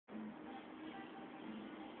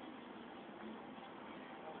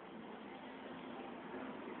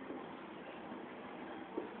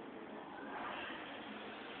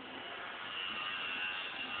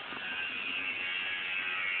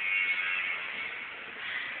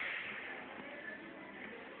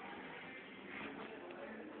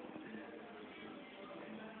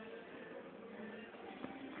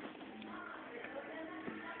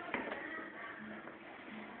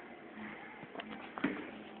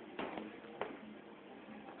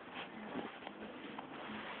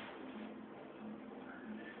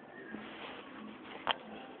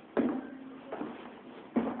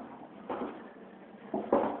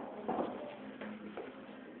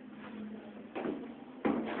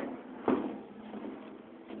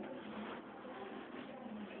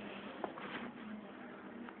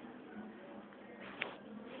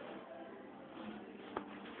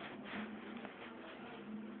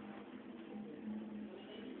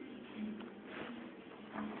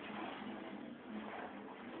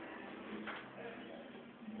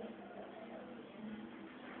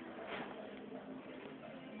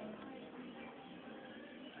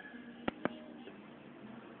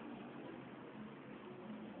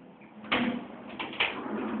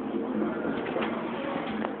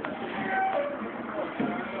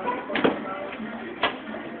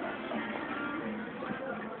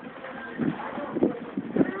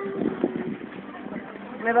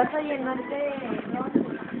Me vas a llenar de...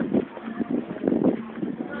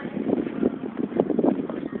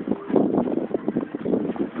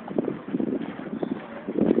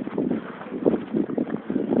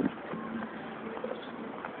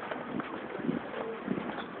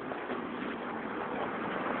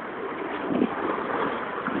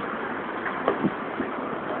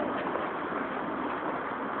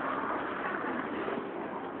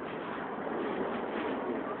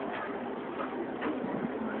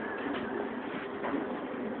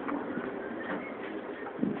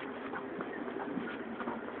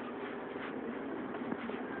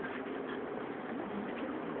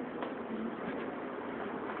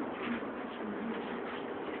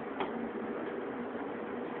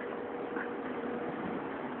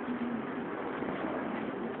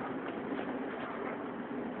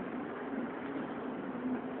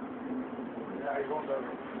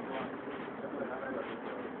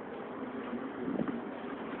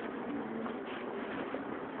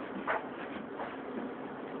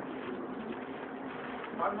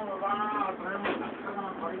 ¿Cuándo nos van a traer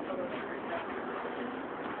una varita de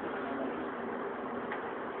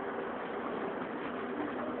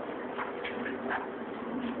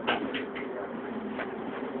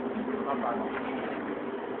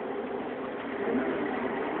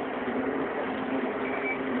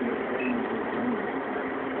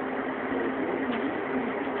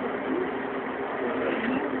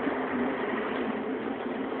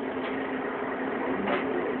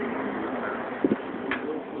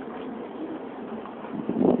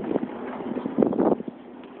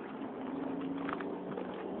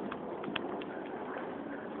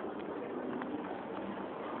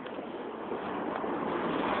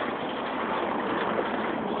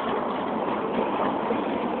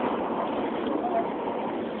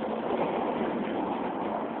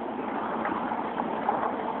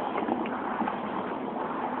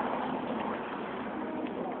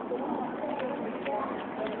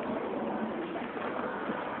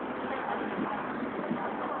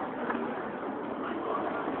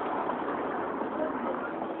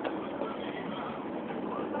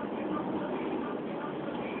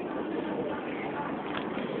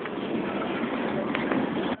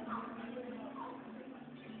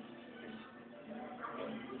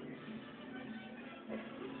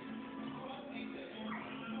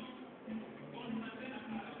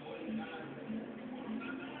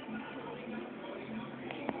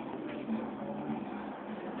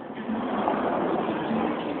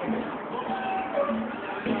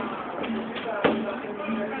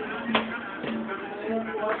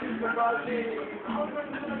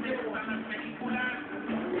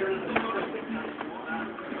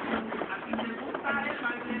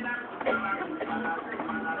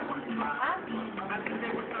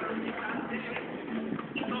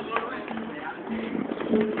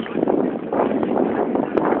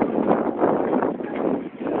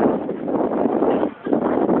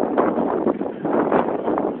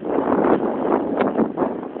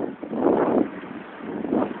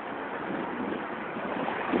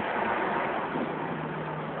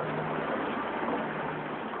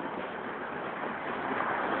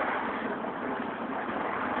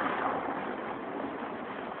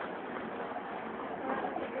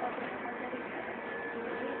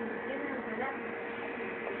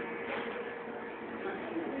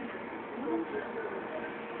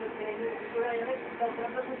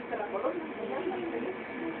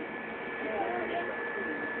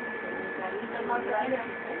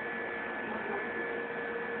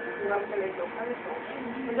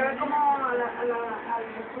Pues ya ve como al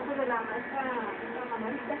esposo de la maestra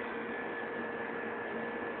Manuelita.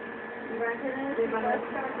 Y va a ser de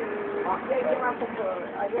Manuelita para que lleva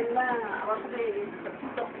ahí en la abajo de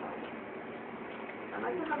Pepsito. La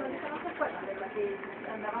maestra Manuelita no se acuerda de la que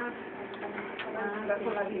andaba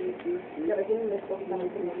con la que recién el esposo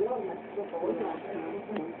también se murió,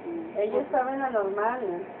 ella estaba en la normal.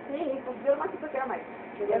 Sí, pues yo más supe que era maestra.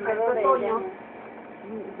 El maestro Toño.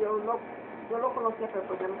 Yo lo conocía, pero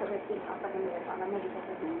pues ya no sabía quién, hasta que mi hermana me dijo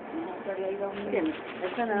que no se había ido a un... ¿Quién?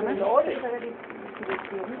 ¿Esta nada más? No, yo sabía que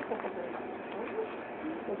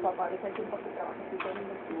su papá dice aquí porque trabaja aquí con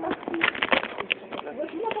el hospital. Yo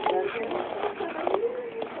sí la conozco.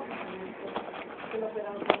 Que lo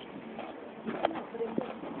operaron.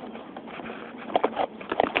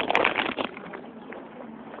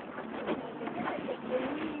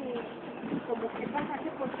 Como que pasa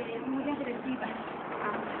porque es muy agresiva.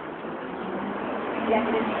 Y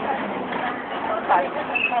agresiva.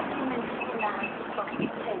 Fácilmente la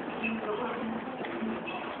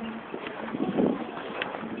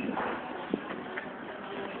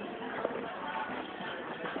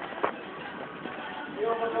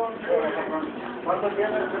 ¿Cuánto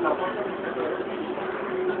tienes en la puerta?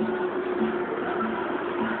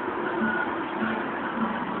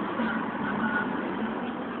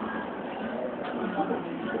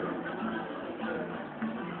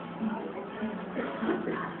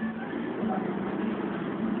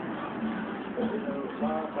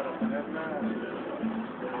 Para tenerla.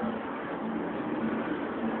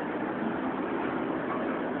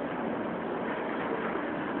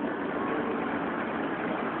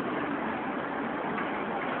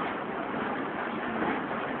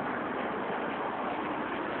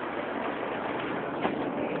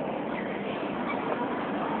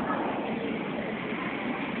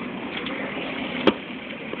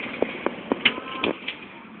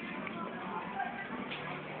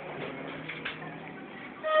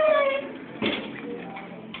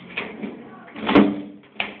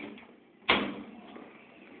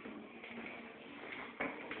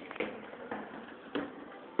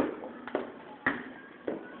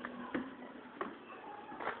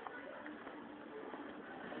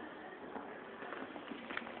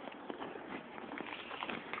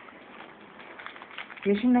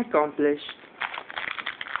 Mission accomplished.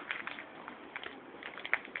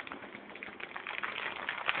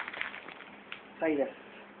 Salida.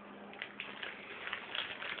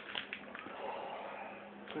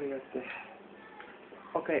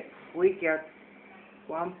 Okay, we get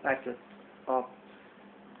one packet of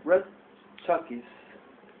red CHOKIS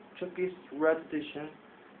red edition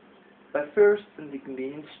by first in the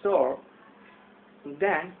convenience store, and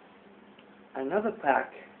then another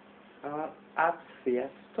pack at the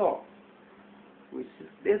store, which is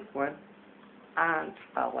this one, and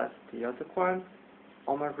I left the other one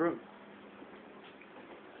on my room.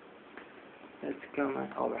 Let's come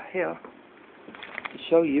over here to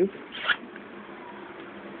show you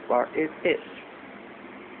where it is.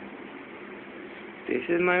 This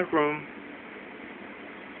is my room.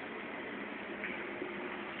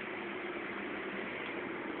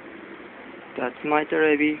 That's my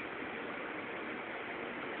TV.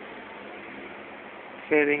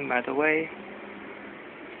 Fading by the way.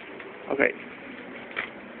 Okay.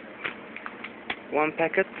 One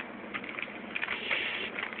packet.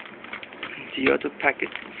 The other packet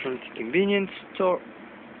from the convenience store.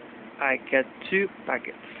 I get 2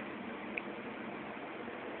 packets.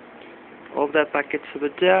 All the packets over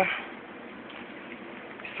there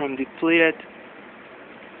from depleted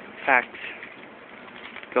facts.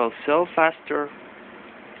 Go sell faster.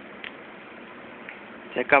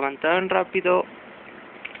 Se acaban tan rápido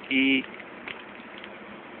y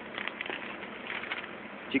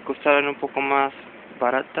si costaran un poco más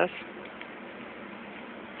baratas.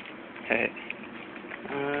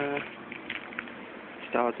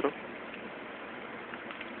 Está otro.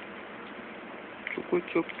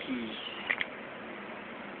 Chokis.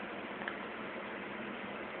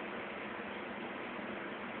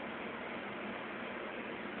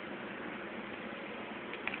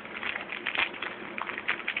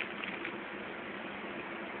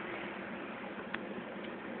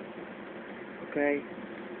 Okay.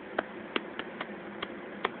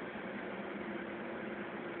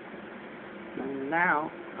 And now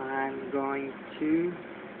I'm going to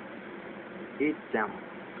eat them.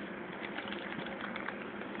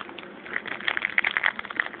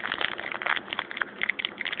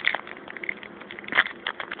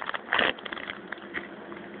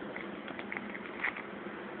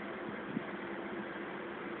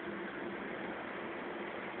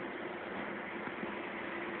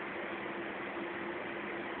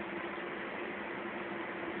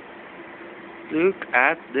 Look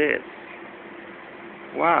at this.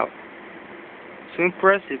 Wow. So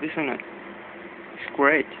impressive, isn't it? It's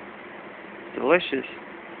great. Delicious.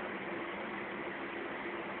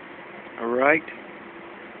 Alright.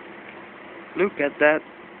 Look at that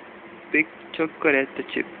big chocolate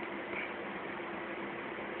chip.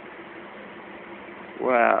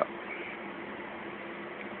 Wow.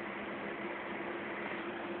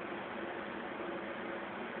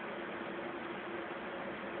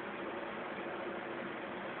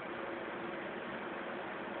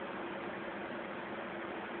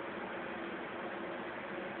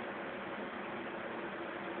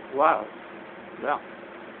 Wow. Yeah.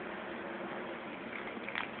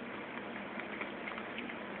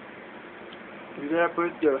 You gotta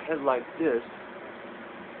put your head like this.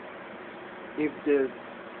 If the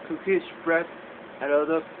cookie spread a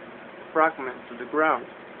lot of fragments to the ground,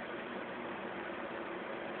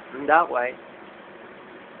 and that way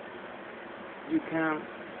you can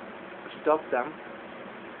stop them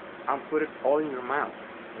and put it all in your mouth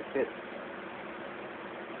like this.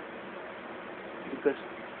 Because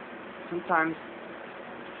sometimes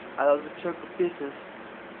a lot of chocolate pieces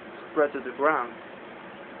spread to the ground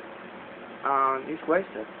and it's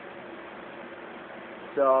wasted.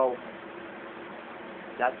 So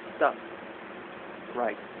that's stuff,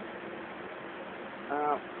 right?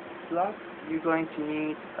 Plus, you're going to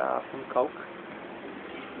need some Coke.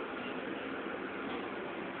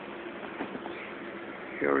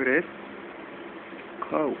 Here it is,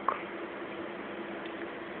 Coke.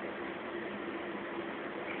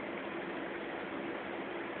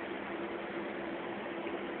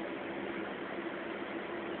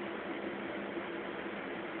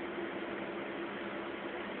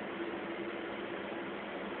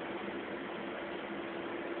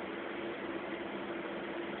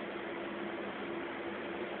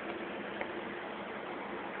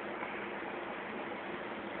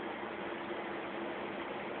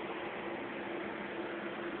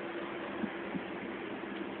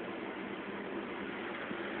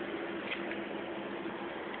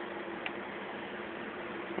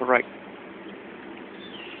 Alright.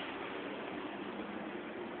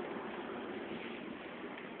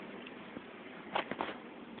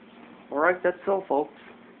 Alright, that's all, folks.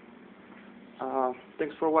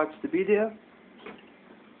 Thanks for watching the video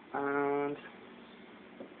and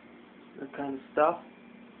that kind of stuff.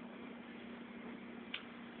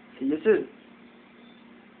 See you soon.